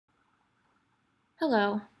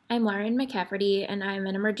Hello, I'm Lauren McCafferty, and I'm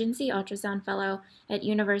an emergency ultrasound fellow at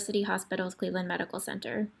University Hospitals Cleveland Medical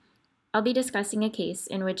Center. I'll be discussing a case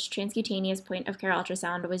in which transcutaneous point-of-care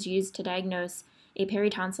ultrasound was used to diagnose a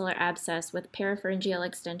peritonsillar abscess with parapharyngeal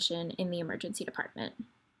extension in the emergency department.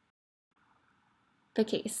 The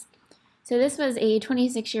case. So this was a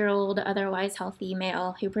 26-year-old, otherwise healthy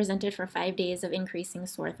male who presented for 5 days of increasing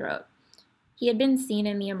sore throat. He had been seen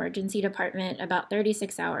in the emergency department about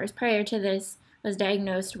 36 hours prior to this, was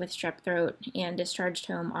diagnosed with strep throat, and discharged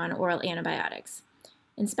home on oral antibiotics.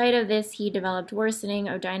 In spite of this, he developed worsening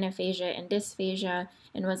odynophagia and dysphagia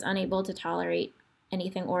and was unable to tolerate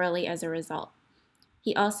anything orally as a result.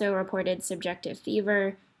 He also reported subjective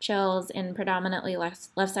fever, chills, and predominantly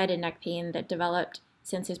left-sided neck pain that developed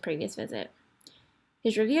since his previous visit.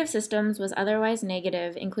 His review of systems was otherwise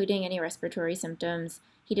negative, including any respiratory symptoms.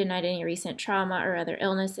 He denied any recent trauma or other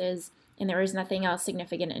illnesses, and there was nothing else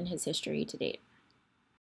significant in his history to date.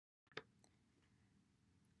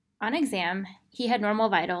 On exam, he had normal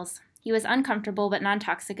vitals. He was uncomfortable but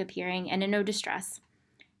non-toxic appearing and in no distress.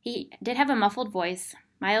 He did have a muffled voice,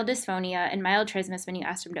 mild dysphonia, and mild trismus when you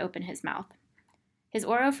asked him to open his mouth. His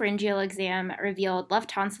oropharyngeal exam revealed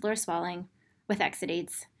left tonsillar swelling with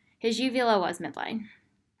exudates. His uvula was midline.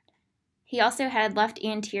 He also had left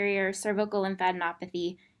anterior cervical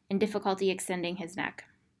lymphadenopathy and difficulty extending his neck.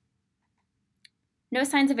 No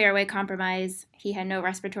signs of airway compromise. He had no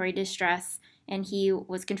respiratory distress, and he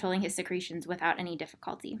was controlling his secretions without any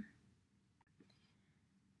difficulty.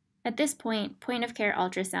 At this point-of-care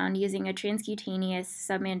ultrasound using a transcutaneous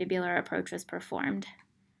submandibular approach was performed.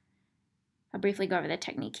 I'll briefly go over the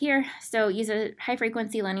technique here. So use a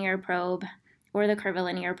high-frequency linear probe or the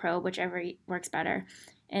curvilinear probe, whichever works better,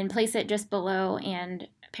 and place it just below and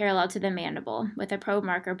parallel to the mandible with a probe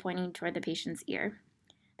marker pointing toward the patient's ear.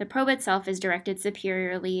 The probe itself is directed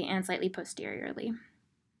superiorly and slightly posteriorly.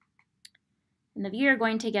 And the view you're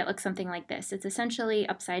going to get looks something like this. It's essentially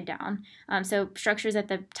upside down. So structures at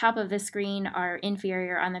the top of the screen are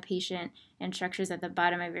inferior on the patient, and structures at the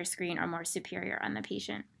bottom of your screen are more superior on the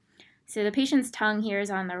patient. So the patient's tongue here is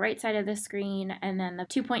on the right side of the screen, and then the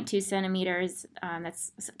 2.2 centimeters,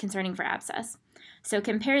 that's concerning for abscess. So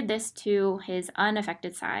compare this to his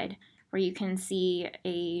unaffected side, where you can see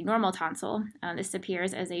a normal tonsil. This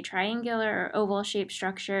appears as a triangular or oval-shaped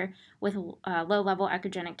structure with low-level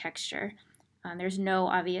echogenic texture. There's no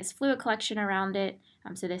obvious fluid collection around it,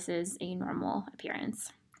 so this is a normal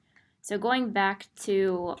appearance. So going back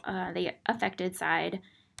to the affected side,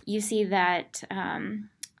 you see that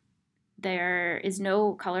there is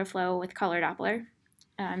no color flow with color Doppler.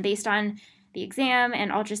 Based on the exam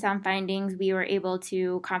and ultrasound findings, we were able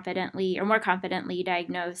to confidently, or more confidently,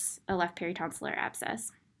 diagnose a left peritonsillar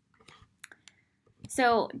abscess.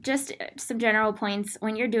 So just some general points.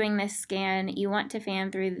 When you're doing this scan, you want to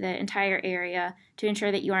fan through the entire area to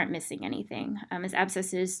ensure that you aren't missing anything, as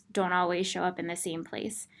abscesses don't always show up in the same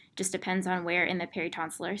place. It just depends on where in the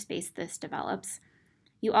peritonsillar space this develops.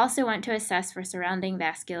 You also want to assess for surrounding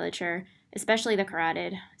vasculature, especially the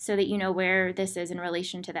carotid, so that you know where this is in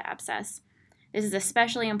relation to the abscess. This is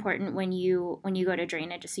especially important when you go to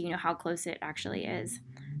drain it, just so you know how close it actually is.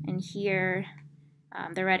 And here,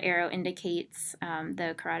 the red arrow indicates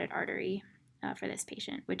the carotid artery for this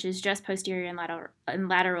patient, which is just posterior and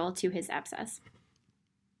lateral to his abscess.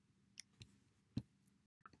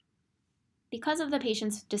 Because of the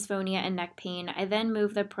patient's dysphonia and neck pain, I then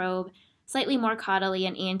move the probe slightly more caudally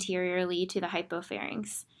and anteriorly to the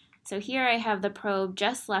hypopharynx. So here I have the probe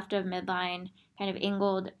just left of midline, kind of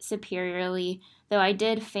angled superiorly, though I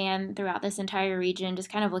did fan throughout this entire region, just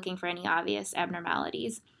kind of looking for any obvious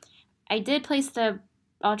abnormalities. I did place the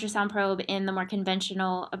ultrasound probe in the more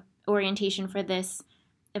conventional orientation for this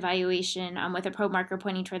evaluation, with a probe marker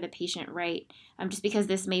pointing toward the patient right, just because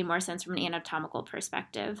this made more sense from an anatomical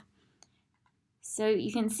perspective. So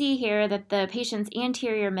you can see here that the patient's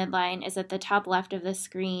anterior midline is at the top left of the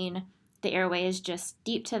screen. The airway is just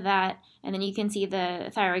deep to that, and then you can see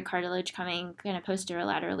the thyroid cartilage coming kind of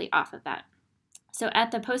posterolaterally off of that. So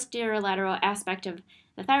at the posterolateral aspect of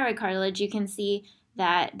the thyroid cartilage, you can see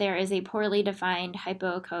that there is a poorly defined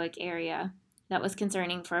hypoechoic area that was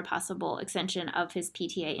concerning for a possible extension of his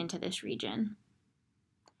PTA into this region.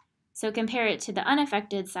 So compare it to the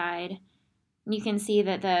unaffected side, and you can see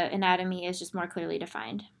that the anatomy is just more clearly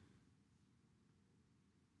defined.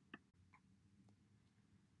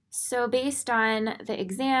 So based on the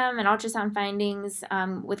exam and ultrasound findings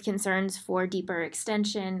with concerns for deeper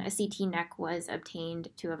extension, a CT neck was obtained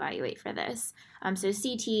to evaluate for this. So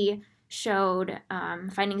CT showed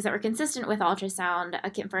findings that were consistent with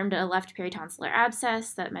ultrasound, confirmed a left peritonsillar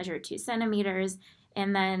abscess that measured 2 centimeters,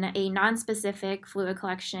 and then a nonspecific fluid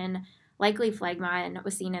collection, likely phlegmon,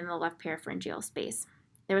 was seen in the left parapharyngeal space.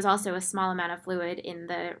 There was also a small amount of fluid in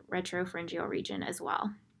the retropharyngeal region as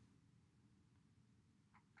well.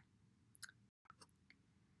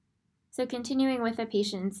 So continuing with the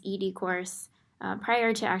patient's ED course,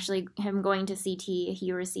 prior to actually him going to CT,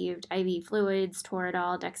 he received IV fluids,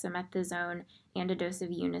 Toradol, dexamethasone, and a dose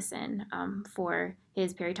of Unison for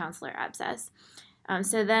his peritonsillar abscess.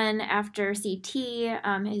 So then after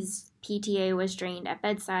CT, his PTA was drained at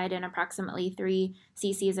bedside and approximately 3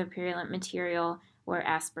 cc's of purulent material were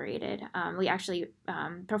aspirated. We actually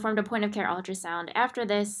performed a point-of-care ultrasound after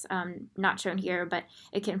this, not shown here, but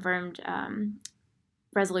it confirmed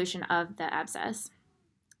resolution of the abscess.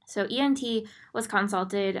 So ENT was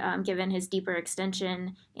consulted given his deeper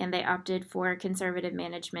extension, and they opted for conservative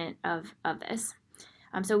management of this.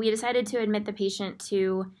 So we decided to admit the patient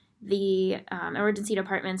to the emergency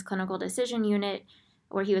department's clinical decision unit,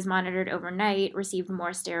 where he was monitored overnight, received more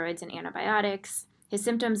steroids and antibiotics. His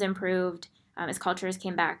symptoms improved, his cultures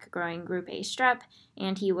came back growing group A strep,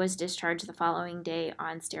 and he was discharged the following day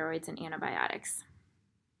on steroids and antibiotics.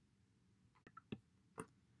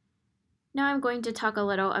 Now I'm going to talk a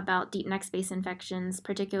little about deep neck space infections,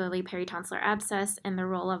 particularly peritonsillar abscess, and the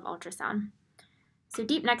role of ultrasound. So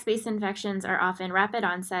deep neck space infections are often rapid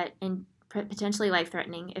onset and potentially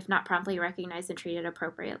life-threatening if not promptly recognized and treated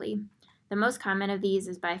appropriately. The most common of these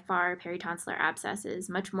is by far peritonsillar abscesses,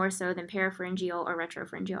 much more so than parapharyngeal or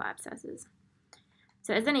retropharyngeal abscesses.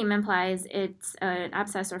 So as the name implies, it's an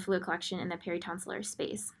abscess or fluid collection in the peritonsillar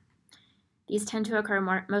space. These tend to occur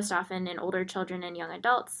most often in older children and young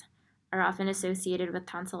adults, are often associated with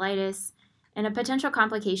tonsillitis, and a potential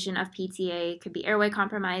complication of PTA could be airway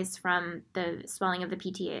compromise from the swelling of the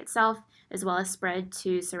PTA itself, as well as spread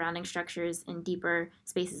to surrounding structures in deeper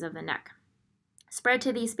spaces of the neck. Spread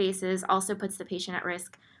to these spaces also puts the patient at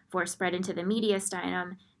risk for spread into the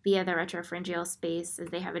mediastinum via the retropharyngeal space, as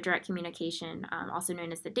they have a direct communication, also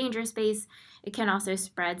known as the danger space. It can also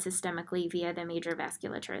spread systemically via the major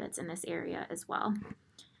vasculature that's in this area as well.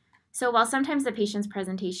 So while sometimes the patient's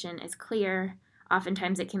presentation is clear,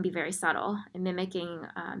 oftentimes it can be very subtle in mimicking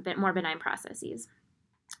more benign processes.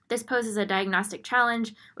 This poses a diagnostic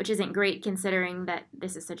challenge, which isn't great considering that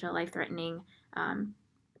this is such a life-threatening,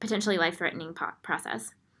 potentially life-threatening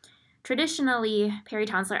process. Traditionally,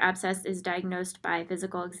 peritonsillar abscess is diagnosed by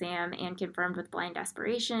physical exam and confirmed with blind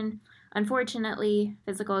aspiration. Unfortunately,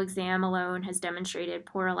 physical exam alone has demonstrated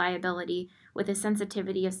poor reliability with a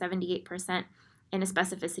sensitivity of 78% and a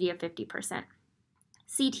specificity of 50%.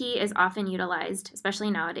 CT is often utilized,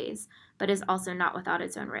 especially nowadays, but is also not without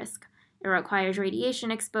its own risk. It requires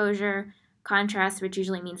radiation exposure, contrast, which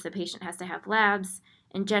usually means the patient has to have labs,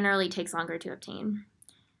 and generally takes longer to obtain.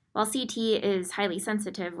 While CT is highly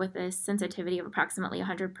sensitive with a sensitivity of approximately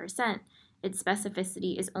 100%, its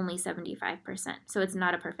specificity is only 75%, so it's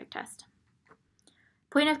not a perfect test.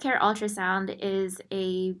 Point-of-care ultrasound is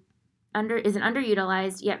an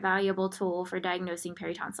underutilized yet valuable tool for diagnosing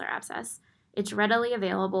peritonsillar abscess. It's readily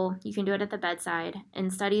available, you can do it at the bedside,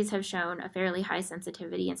 and studies have shown a fairly high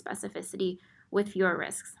sensitivity and specificity with fewer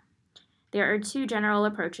risks. There are 2 general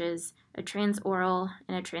approaches, a transoral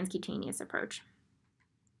and a transcutaneous approach.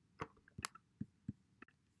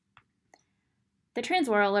 The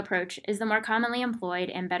transoral approach is the more commonly employed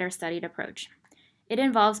and better studied approach. It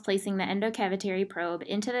involves placing the endocavitary probe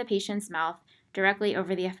into the patient's mouth directly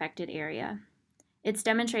over the affected area. It's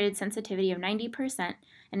demonstrated sensitivity of 90%,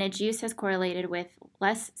 and its use has correlated with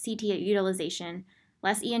less CT utilization,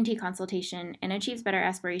 less ENT consultation, and achieves better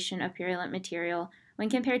aspiration of purulent material when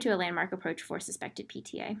compared to a landmark approach for suspected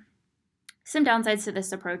PTA. Some downsides to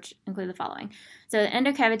this approach include the following. So the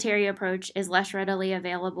endocavitary approach is less readily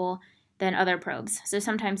available than other probes, so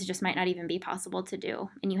sometimes it just might not even be possible to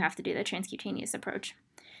do, and you have to do the transcutaneous approach.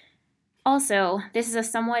 Also, this is a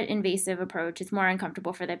somewhat invasive approach. It's more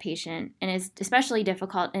uncomfortable for the patient and is especially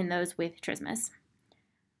difficult in those with trismus.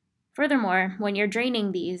 Furthermore, when you're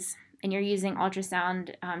draining these and you're using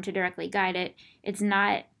ultrasound to directly guide it, it's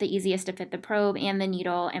not the easiest to fit the probe and the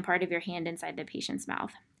needle and part of your hand inside the patient's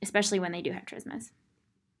mouth, especially when they do have trismus.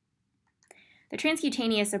 The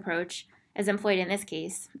transcutaneous approach, as employed in this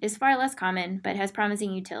case, is far less common but has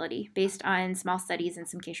promising utility based on small studies and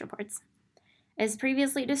some case reports. As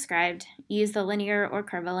previously described, use the linear or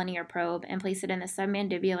curvilinear probe and place it in the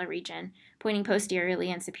submandibular region, pointing posteriorly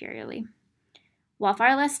and superiorly. While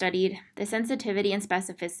far less studied, the sensitivity and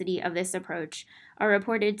specificity of this approach are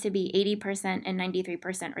reported to be 80% and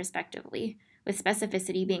 93% respectively, with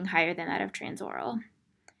specificity being higher than that of transoral.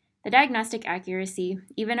 The diagnostic accuracy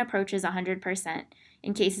even approaches 100%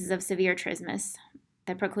 in cases of severe trismus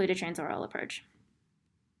that preclude a transoral approach.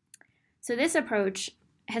 So this approach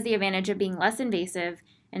has the advantage of being less invasive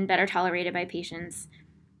and better tolerated by patients.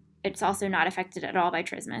 It's also not affected at all by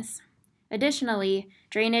trismus. Additionally,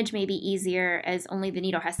 drainage may be easier as only the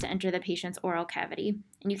needle has to enter the patient's oral cavity,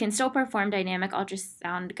 and you can still perform dynamic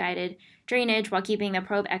ultrasound-guided drainage while keeping the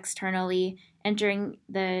probe externally, entering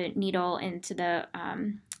the needle into the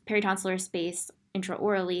peritonsillar space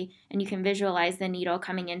intraorally, and you can visualize the needle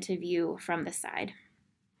coming into view from the side.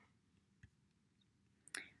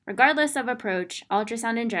 Regardless of approach,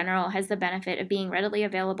 ultrasound in general has the benefit of being readily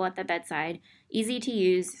available at the bedside, easy to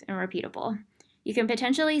use, and repeatable. You can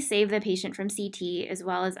potentially save the patient from CT as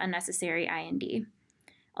well as unnecessary I&D.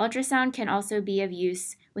 Ultrasound can also be of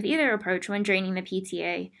use with either approach when draining the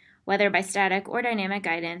PTA, whether by static or dynamic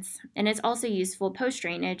guidance, and it's also useful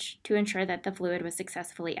post-drainage to ensure that the fluid was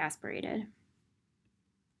successfully aspirated.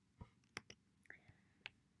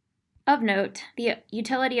 Of note, the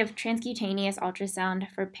utility of transcutaneous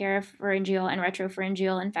ultrasound for parapharyngeal and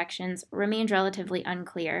retropharyngeal infections remains relatively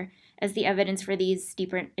unclear, as the evidence for these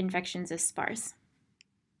deeper infections is sparse.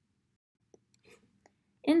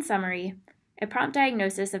 In summary, a prompt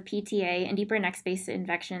diagnosis of PTA and deeper neck space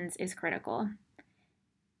infections is critical.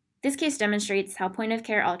 This case demonstrates how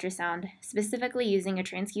point-of-care ultrasound, specifically using a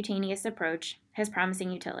transcutaneous approach, has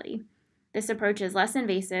promising utility. This approach is less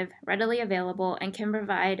invasive, readily available, and can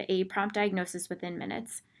provide a prompt diagnosis within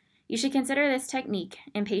minutes. You should consider this technique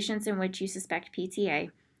in patients in which you suspect PTA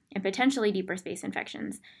and potentially deeper space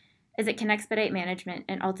infections, as it can expedite management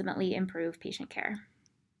and ultimately improve patient care.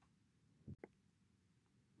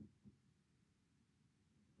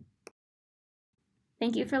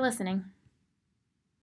 Thank you for listening.